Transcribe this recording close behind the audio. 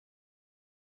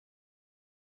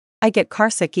I get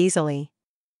carsick easily.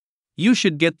 You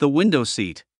should get the window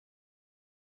seat.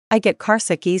 I get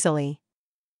carsick easily.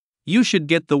 You should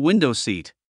get the window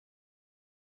seat.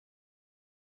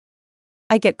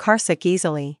 I get carsick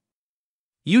easily.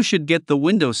 You should get the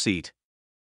window seat.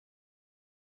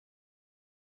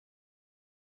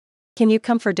 Can you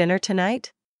come for dinner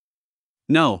tonight?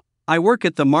 No, I work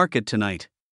at the market tonight.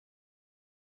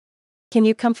 Can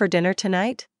you come for dinner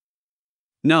tonight?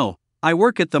 No, I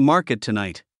work at the market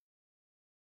tonight.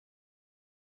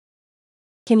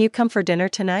 Can you come for dinner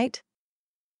tonight?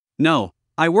 No,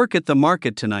 I work at the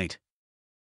market tonight.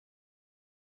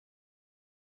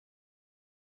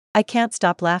 I can't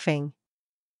stop laughing.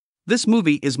 This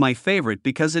movie is my favorite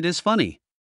because it is funny.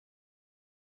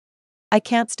 I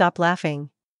can't stop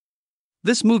laughing.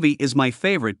 This movie is my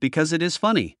favorite because it is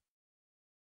funny.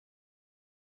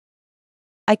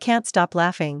 I can't stop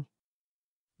laughing.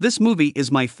 This movie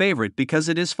is my favorite because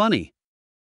it is funny.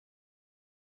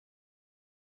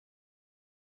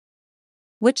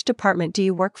 Which department do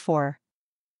you work for?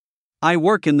 I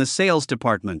work in the sales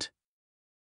department.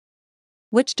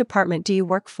 Which department do you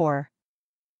work for?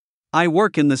 I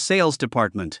work in the sales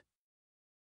department.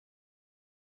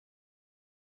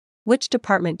 Which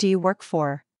department do you work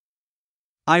for?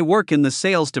 I work in the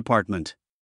sales department.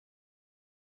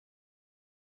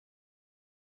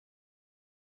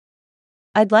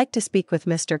 I'd like to speak with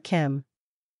Mr. Kim.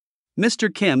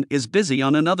 Mr. Kim is busy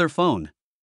on another phone.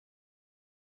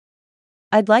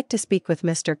 I'd like to speak with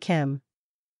Mr. Kim.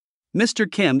 Mr.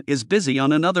 Kim is busy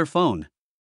on another phone.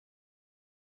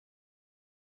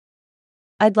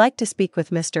 I'd like to speak with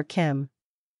Mr. Kim.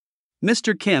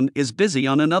 Mr. Kim is busy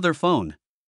on another phone.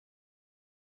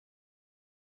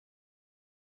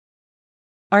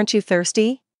 Aren't you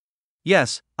thirsty?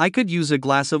 Yes, I could use a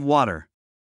glass of water.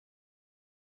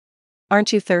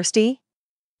 Aren't you thirsty?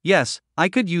 Yes, I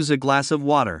could use a glass of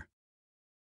water.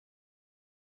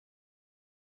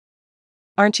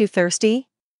 Aren't you thirsty?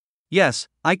 Yes,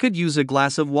 I could use a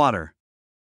glass of water.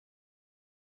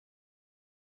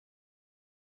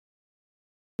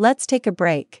 Let's take a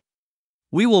break.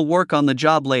 We will work on the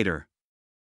job later.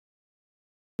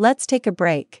 Let's take a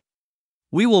break.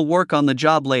 We will work on the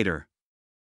job later.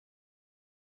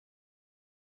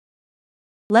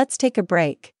 Let's take a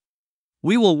break.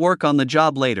 We will work on the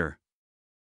job later.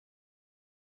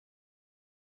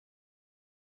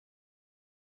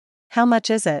 How much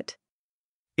is it?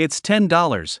 It's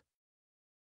 $10.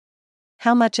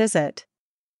 How much is it?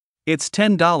 It's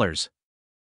 $10.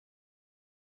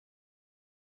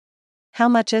 How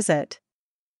much is it?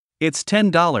 It's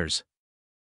 $10.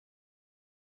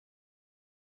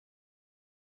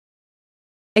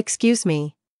 Excuse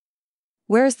me.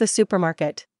 Where is the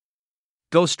supermarket?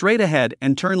 Go straight ahead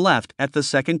and turn left at the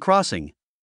second crossing.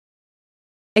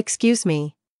 Excuse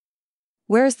me.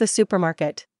 Where is the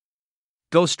supermarket?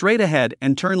 Go straight ahead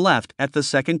and turn left at the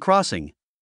second crossing.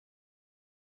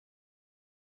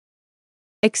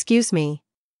 Excuse me.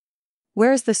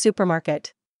 Where is the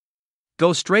supermarket?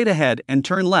 Go straight ahead and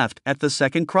turn left at the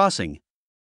second crossing.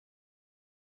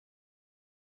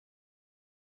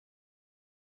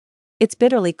 It's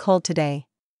bitterly cold today.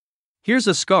 Here's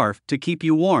a scarf to keep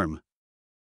you warm.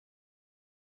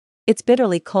 It's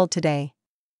bitterly cold today.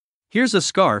 Here's a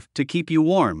scarf to keep you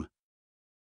warm.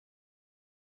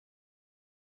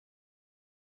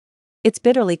 It's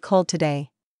bitterly cold today.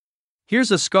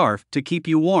 Here's a scarf to keep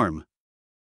you warm.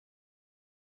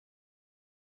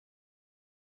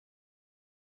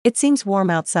 It seems warm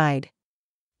outside.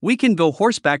 We can go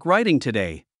horseback riding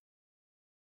today.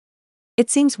 It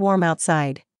seems warm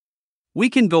outside. We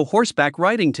can go horseback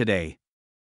riding today.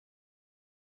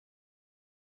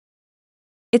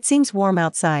 It seems warm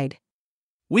outside.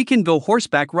 We can go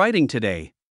horseback riding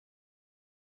today.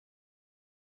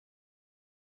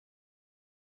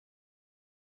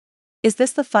 Is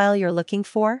this the file you're looking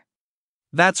for?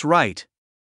 That's right.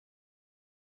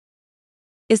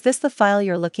 Is this the file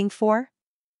you're looking for?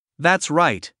 That's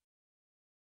right.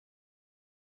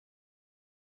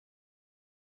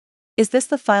 Is this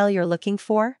the file you're looking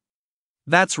for?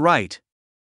 That's right.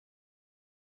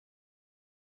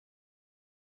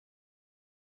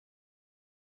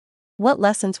 What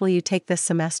lessons will you take this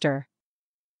semester?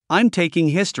 I'm taking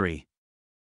history.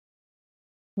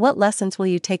 What lessons will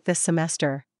you take this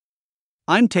semester?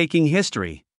 I'm taking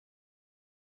history.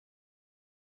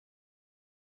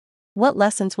 What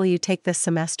lessons will you take this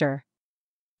semester?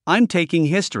 I'm taking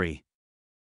history.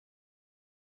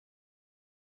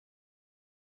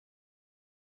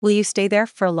 Will you stay there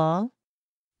for long?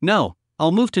 No,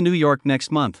 I'll move to New York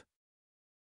next month.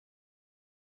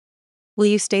 Will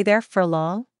you stay there for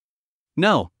long?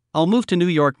 No, I'll move to New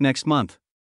York next month.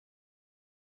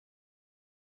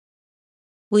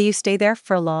 Will you stay there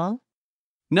for long?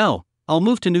 No, I'll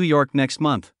move to New York next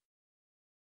month.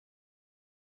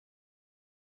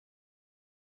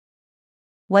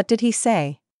 What did he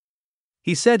say?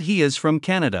 He said he is from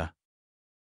Canada.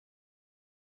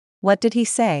 What did he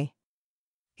say?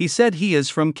 He said he is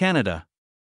from Canada.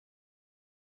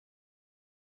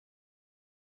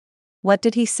 What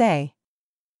did he say?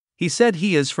 He said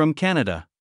he is from Canada.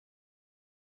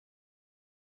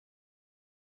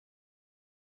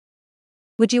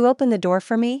 Would you open the door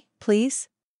for me, please?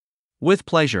 With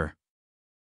pleasure.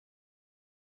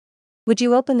 Would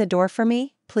you open the door for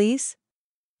me, please?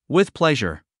 With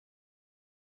pleasure.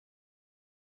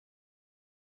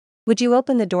 Would you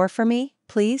open the door for me,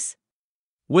 please?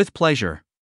 With pleasure.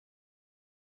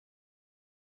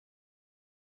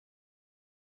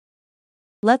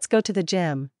 Let's go to the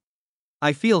gym.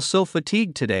 I feel so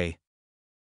fatigued today.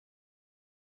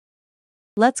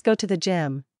 Let's go to the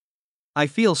gym. I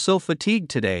feel so fatigued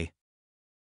today.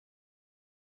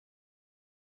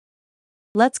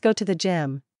 Let's go to the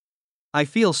gym. I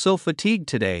feel so fatigued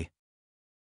today.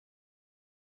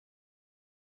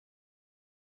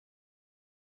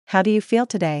 How do you feel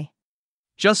today?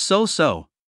 Just so.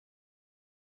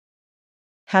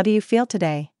 How do you feel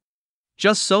today?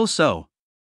 Just so.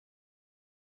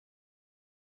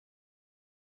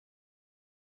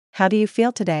 How do you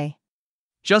feel today?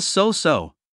 Just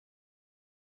so.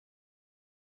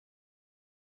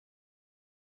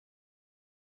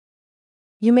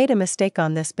 You made a mistake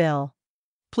on this bill.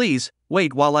 Please,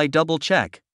 wait while I double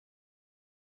check.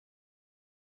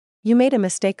 You made a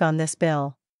mistake on this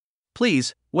bill.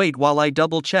 Please, wait while I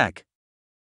double check.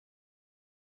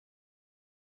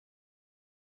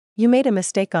 You made a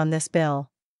mistake on this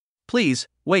bill. Please,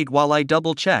 wait while I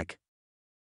double check.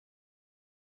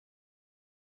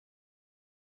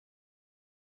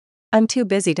 I'm too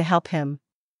busy to help him.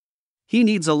 He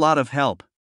needs a lot of help.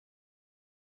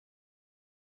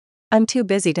 I'm too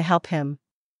busy to help him.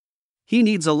 He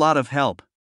needs a lot of help.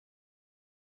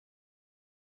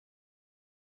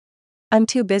 I'm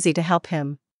too busy to help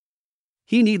him.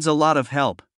 He needs a lot of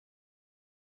help.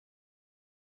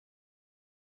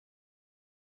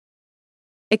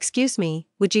 Excuse me,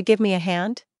 would you give me a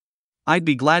hand? I'd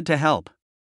be glad to help.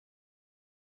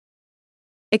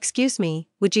 Excuse me,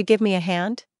 would you give me a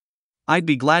hand? I'd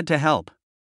be glad to help.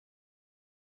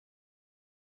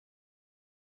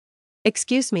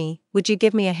 Excuse me, would you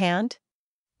give me a hand?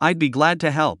 I'd be glad to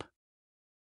help.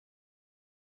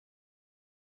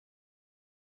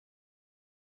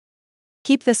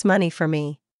 Keep this money for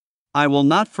me. I will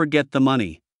not forget the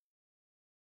money.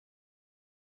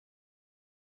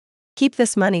 Keep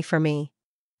this money for me.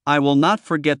 I will not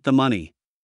forget the money.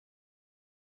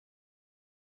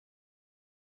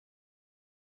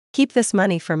 Keep this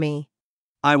money for me.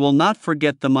 I will not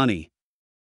forget the money.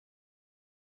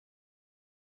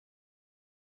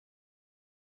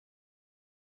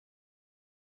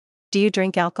 Do you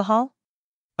drink alcohol?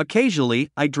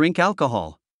 Occasionally, I drink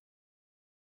alcohol.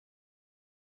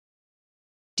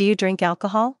 Do you drink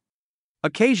alcohol?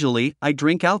 Occasionally, I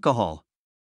drink alcohol.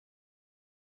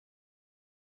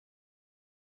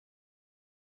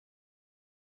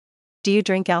 Do you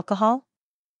drink alcohol?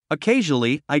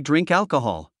 Occasionally, I drink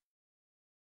alcohol.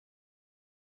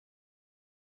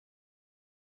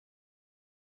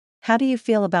 How do you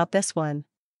feel about this one?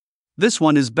 This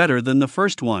one is better than the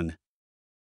first one.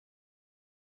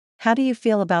 How do you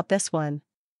feel about this one?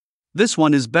 This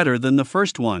one is better than the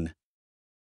first one.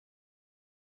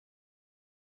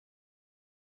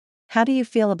 How do you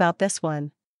feel about this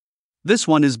one? This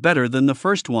one is better than the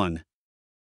first one.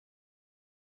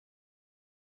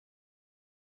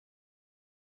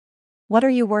 What are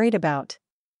you worried about?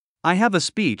 I have a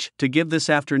speech to give this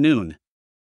afternoon.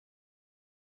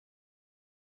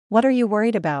 What are you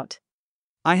worried about?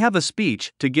 I have a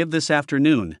speech to give this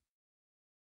afternoon.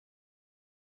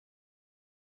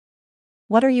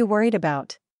 What are you worried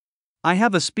about? I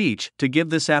have a speech to give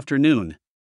this afternoon.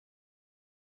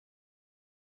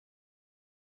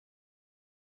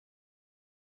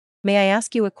 May I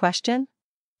ask you a question?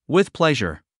 With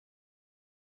pleasure.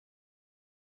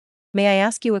 May I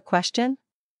ask you a question?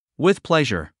 With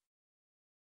pleasure.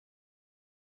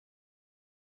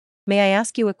 May I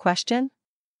ask you a question?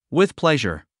 With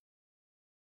pleasure.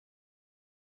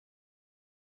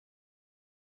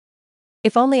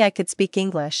 If only I could speak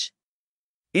English.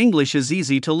 English is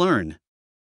easy to learn.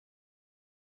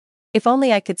 If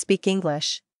only I could speak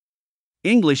English.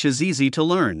 English is easy to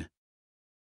learn.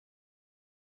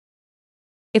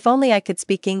 If only I could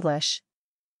speak English.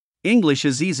 English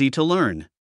is easy to learn.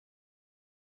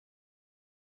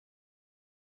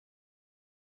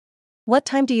 What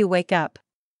time do you wake up?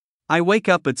 I wake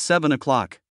up at 7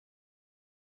 o'clock.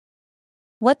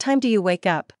 What time do you wake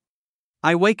up?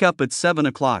 I wake up at 7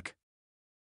 o'clock.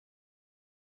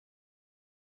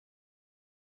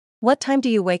 What time do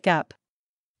you wake up?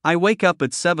 I wake up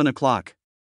at 7 o'clock.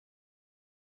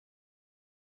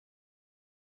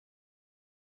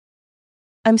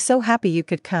 I'm so happy you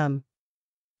could come.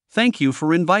 Thank you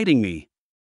for inviting me.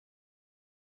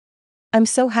 I'm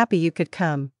so happy you could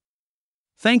come.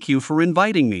 Thank you for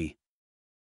inviting me.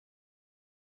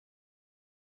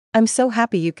 I'm so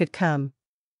happy you could come.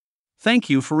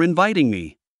 Thank you for inviting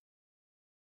me.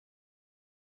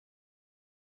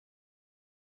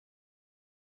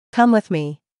 Come with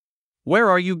me. Where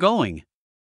are you going?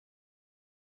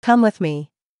 Come with me.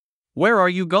 Where are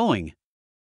you going?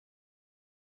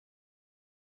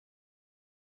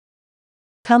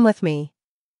 Come with me.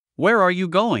 Where are you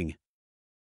going?